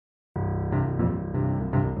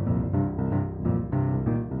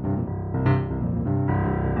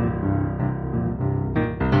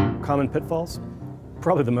Common pitfalls?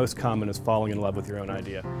 Probably the most common is falling in love with your own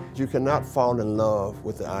idea. You cannot fall in love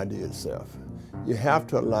with the idea itself. You have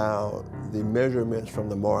to allow the measurements from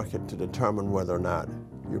the market to determine whether or not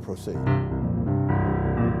you proceed.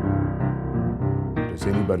 Does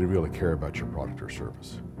anybody really care about your product or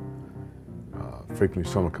service? Frequently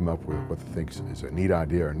someone come up with what they think is a neat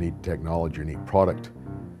idea or a neat technology or a neat product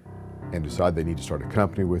and decide they need to start a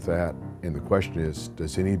company with that. And the question is,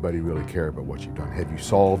 does anybody really care about what you've done? Have you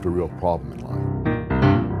solved a real problem in life?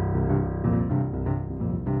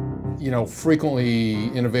 You know, frequently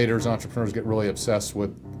innovators, entrepreneurs get really obsessed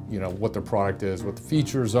with, you know, what their product is, what the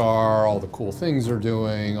features are, all the cool things they're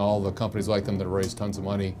doing, all the companies like them that raise tons of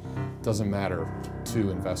money. Doesn't matter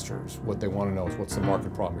to investors. What they want to know is what's the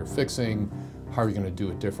market problem you're fixing, how are you going to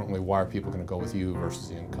do it differently, why are people going to go with you versus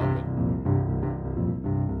the incumbent.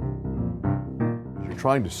 You're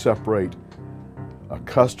trying to separate a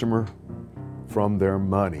customer from their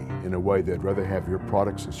money in a way they'd rather have your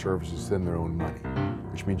products and services than their own money,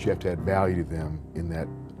 which means you have to add value to them in that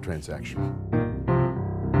transaction.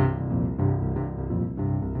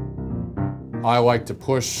 I like to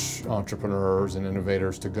push entrepreneurs and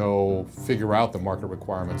innovators to go figure out the market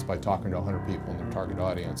requirements by talking to 100 people in their target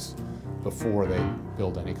audience before they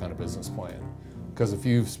build any kind of business plan. Because if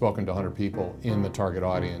you've spoken to 100 people in the target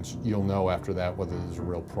audience, you'll know after that whether there's a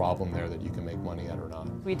real problem there that you can make money at or not.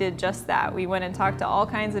 We did just that. We went and talked to all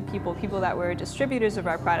kinds of people, people that were distributors of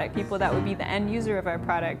our product, people that would be the end user of our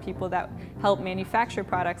product, people that help manufacture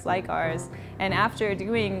products like ours. And after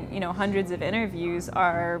doing, you know, hundreds of interviews,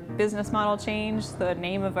 our business model changed, the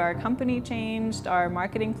name of our company changed, our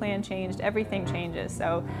marketing plan changed, everything changes.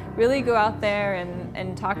 So really go out there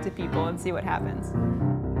and talk to people and see what happens.